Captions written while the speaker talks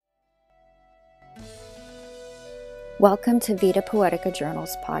Welcome to Vita Poetica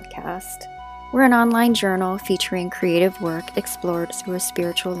Journals podcast. We're an online journal featuring creative work explored through a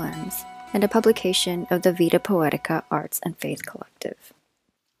spiritual lens and a publication of the Vita Poetica Arts and Faith Collective.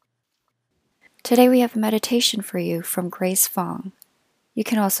 Today we have a meditation for you from Grace Fong. You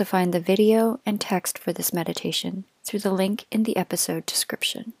can also find the video and text for this meditation through the link in the episode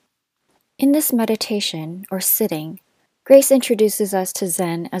description. In this meditation, or sitting, Grace introduces us to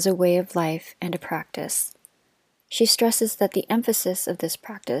Zen as a way of life and a practice. She stresses that the emphasis of this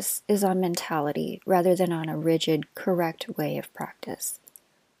practice is on mentality rather than on a rigid, correct way of practice.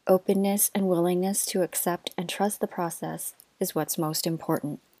 Openness and willingness to accept and trust the process is what's most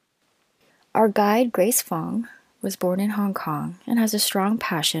important. Our guide, Grace Fong, was born in Hong Kong and has a strong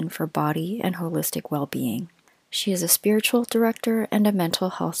passion for body and holistic well-being. She is a spiritual director and a mental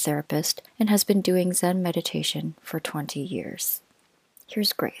health therapist and has been doing Zen meditation for 20 years.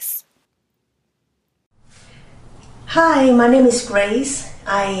 Here's Grace. Hi, my name is Grace.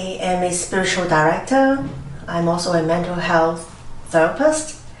 I am a spiritual director. I'm also a mental health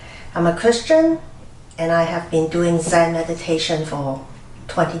therapist. I'm a Christian, and I have been doing Zen meditation for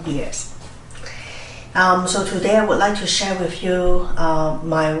 20 years. So today I would like to share with you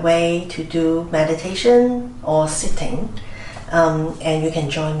my way to do meditation or sitting. And you can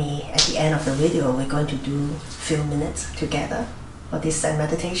join me at the end of the video. We're going to do a few minutes together for this Zen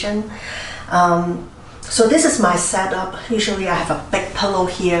meditation. So this is my setup. Usually I have a big pillow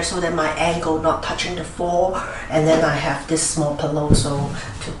here so that my ankle not touching the floor, and then I have this small pillow so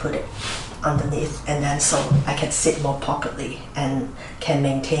to put it underneath, and then so I can sit more pocketly and can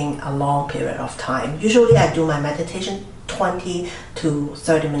maintain a long period of time. Usually I do my meditation 20 to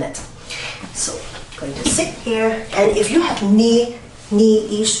 30 minutes. So I'm going to sit here, and if you have knee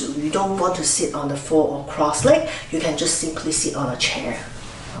issue, you don't want to sit on the floor or cross leg, you can just simply sit on a chair.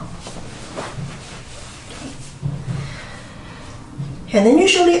 And then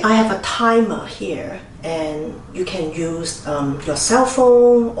usually I have a timer here, and you can use your cell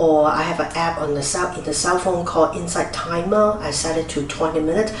phone, or I have an app on in the cell phone called Insight Timer. I set it to 20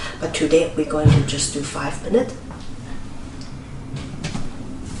 minutes, but today we're going to just do 5 minutes.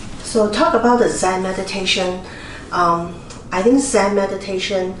 So talk about the Zen meditation. I think Zen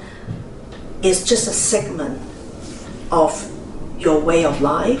meditation is just a segment of your way of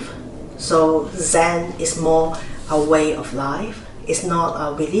life. So Zen is more a way of life. It's not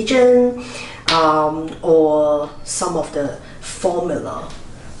a religion or some of the formula.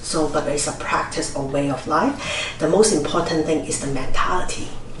 But it's a practice or way of life. The most important thing is the mentality.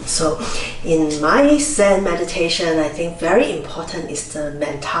 So in my Zen meditation, I think very important is the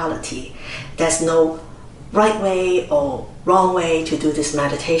mentality. There's no right way or wrong way to do this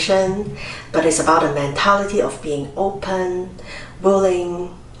meditation, but it's about the mentality of being open,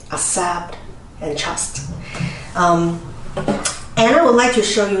 willing, accept, and trust. And I would like to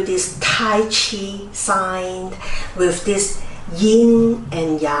show you this Tai Chi sign with this yin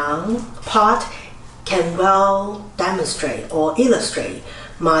and yang part can well demonstrate or illustrate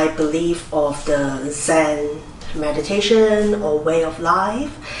my belief of the Zen meditation or way of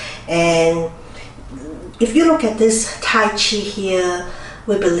life. And if you look at this Tai Chi here,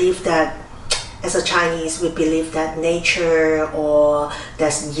 we believe that as a Chinese, we believe that nature or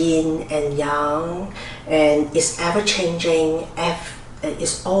there's yin and yang, and it's ever changing,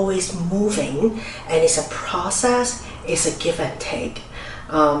 it's always moving, and it's a process, it's a give and take.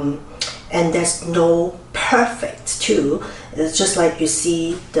 And there's no perfect too. It's just like you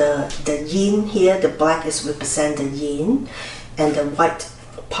see the yin here, the black is represent the yin, and the white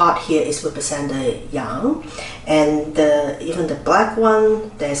part here is represent the yang, and even the black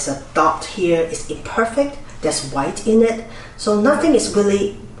one, there's a dot here, is imperfect, there's white in it, so nothing is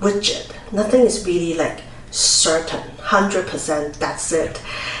really rigid, nothing is really like certain 100% that's it.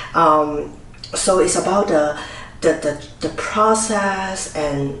 So it's about the process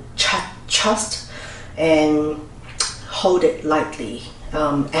and trust and hold it lightly.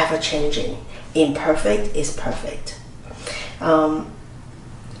 Ever changing, imperfect is perfect.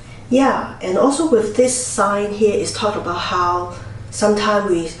 Yeah, and also with this sign here is talk about how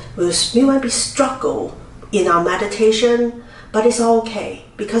sometimes we might be struggle in our meditation, but it's okay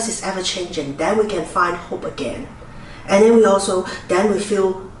because it's ever changing. Then we can find hope again, and then we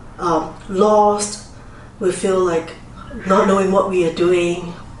feel lost. We feel like not knowing what we are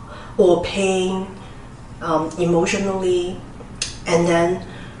doing, or pain emotionally, and then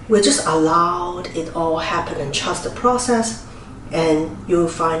we just allowed it all happen and trust the process. And you'll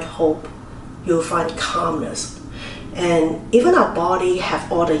find hope, you'll find calmness. And even our body have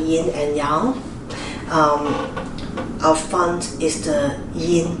all the yin and yang. Our front is the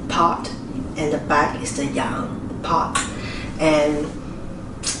yin part, and the back is the yang. part, and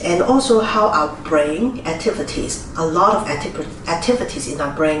also how our brain activities, a lot of activities in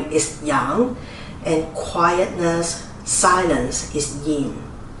our brain is yang, and quietness, silence is yin.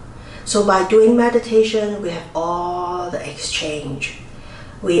 So by doing meditation, we have all the exchange.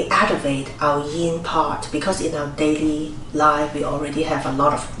 We activate our yin part, because in our daily life we already have a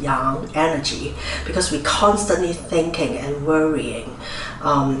lot of yang energy, because we're constantly thinking and worrying.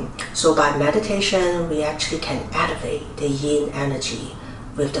 So by meditation, we actually can activate the yin energy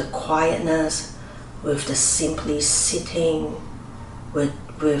with the quietness, with the simply sitting, with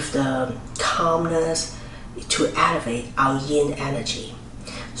the calmness, to activate our yin energy.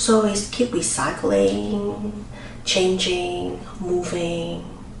 So it's keep recycling, changing, moving.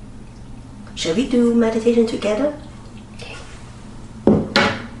 Shall we do meditation together? Okay.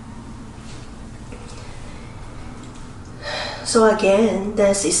 So again,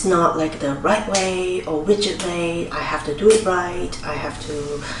 this is not like the right way or rigid way. I have to do it right. I have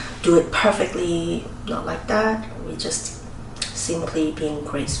to do it perfectly. Not like that. We just simply being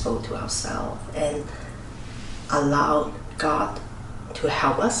graceful to ourselves and allow God to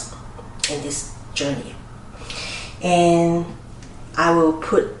help us in this journey. And I will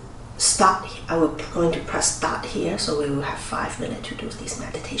put start. I will going to press start here, so we will have 5 minutes to do this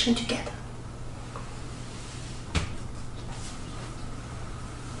meditation together.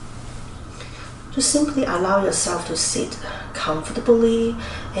 Just simply allow yourself to sit comfortably,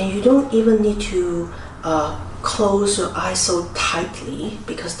 and you don't even need to close your eyes so tightly,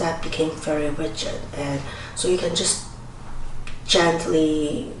 because that became very rigid. And so you can just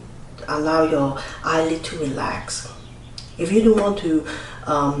gently allow your eyelid to relax. If you don't want to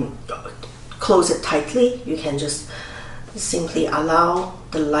close it tightly, you can just simply allow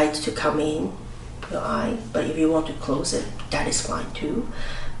the light to come in your eye. But if you want to close it, that is fine too.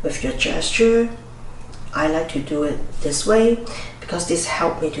 With your gesture, I like to do it this way because this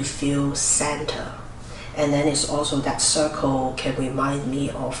helps me to feel center. And then it's also that circle can remind me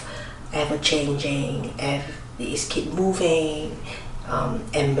of ever changing, it's keep moving,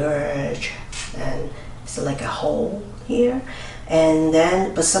 emerge, and it's like a hole here. And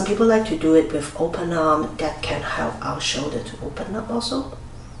then, but some people like to do it with open arm. That can help our shoulder to open up also.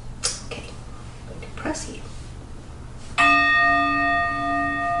 Okay, I'm going to press here.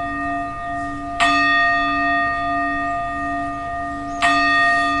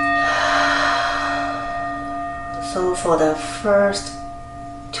 So for the first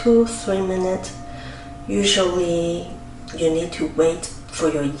 2-3 minutes, usually you need to wait for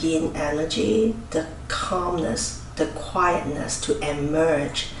your yin energy, the calmness, the quietness to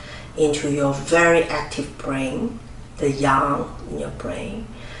emerge into your very active brain, the yang in your brain.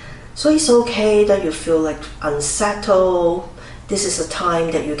 So it's okay that you feel like unsettled. This is a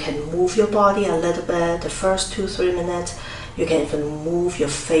time that you can move your body a little bit. The first 2-3 minutes, you can even move your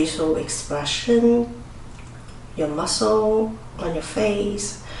facial expression, your muscle on your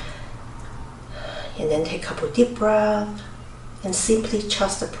face, and then take a couple deep breaths and simply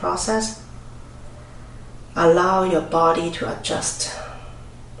trust the process. Allow your body to adjust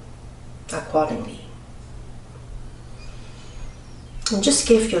accordingly. And just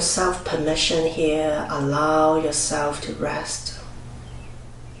give yourself permission here. Allow yourself to rest.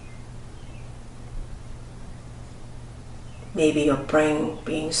 Maybe your brain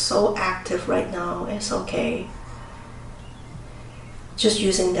being so active right now, it's okay. Just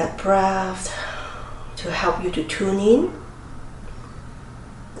using that breath to help you to tune in,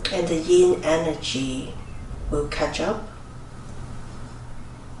 and the yin energy will catch up,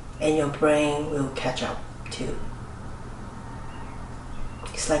 and your brain will catch up too.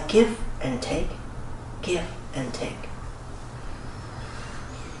 It's like give and take, give and take.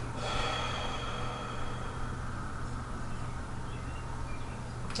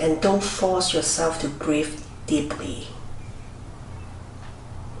 And don't force yourself to breathe deeply.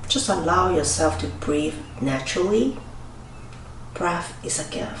 Just allow yourself to breathe naturally. Breath is a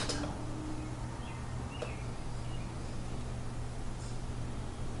gift.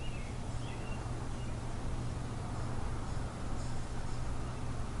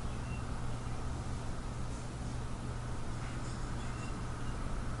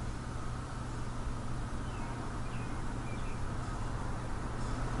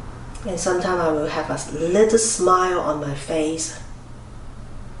 And sometimes I will have a little smile on my face.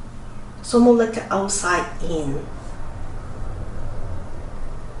 It's almost like the outside in,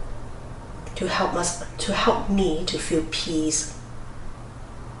 to help me to feel peace,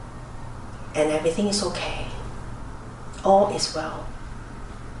 and everything is okay. All is well.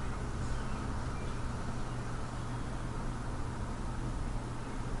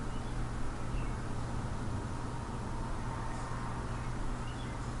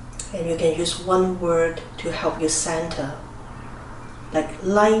 And you can use one word to help you center, like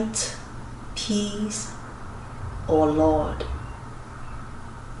light, peace, or Lord.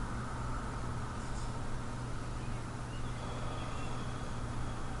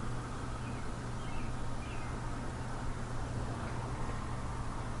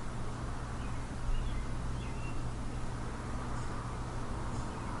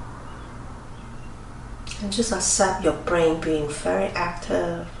 And just accept your brain being very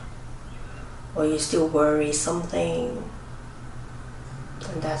active, or you still worry something,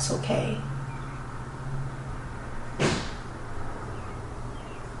 and that's okay.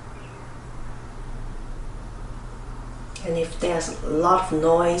 And if there's a lot of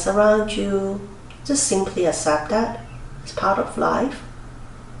noise around you, just simply accept that. It's part of life.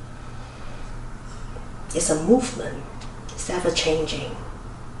 It's a movement. It's ever changing.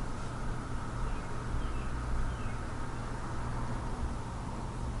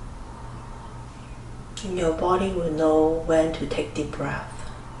 And your body will know when to take deep breath.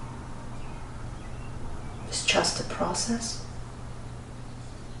 It's just a process.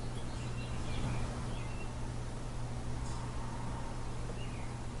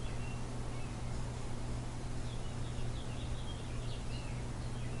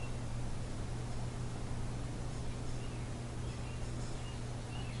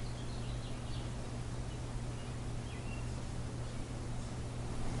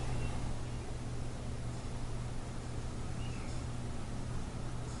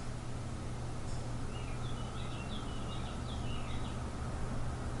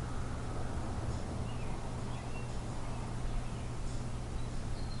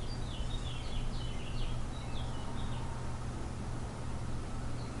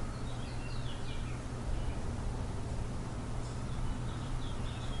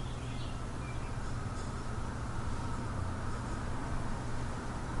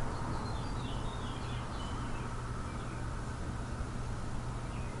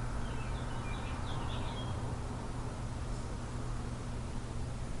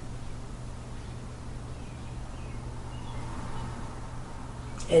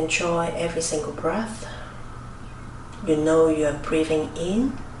 Enjoy every single breath. You know you're breathing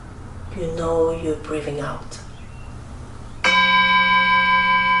in. You know you're breathing out.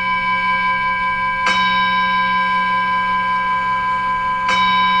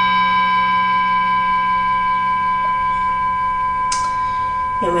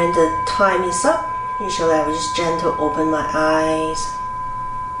 And when the time is up, usually I will just gently open my eyes.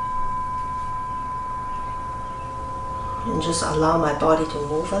 And just allow my body to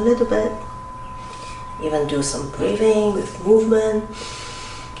move a little bit. Even do some breathing with movement.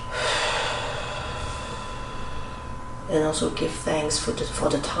 And also give thanks for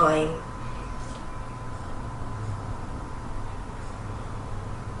the time.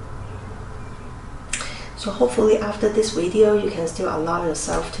 So hopefully after this video you can still allow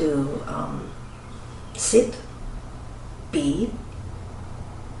yourself to sit, be,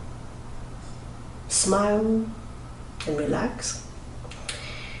 smile, and relax.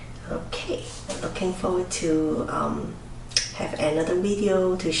 Okay, I'm looking forward to have another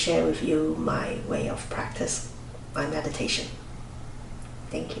video to share with you my way of practice, my meditation.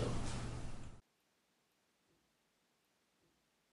 Thank you.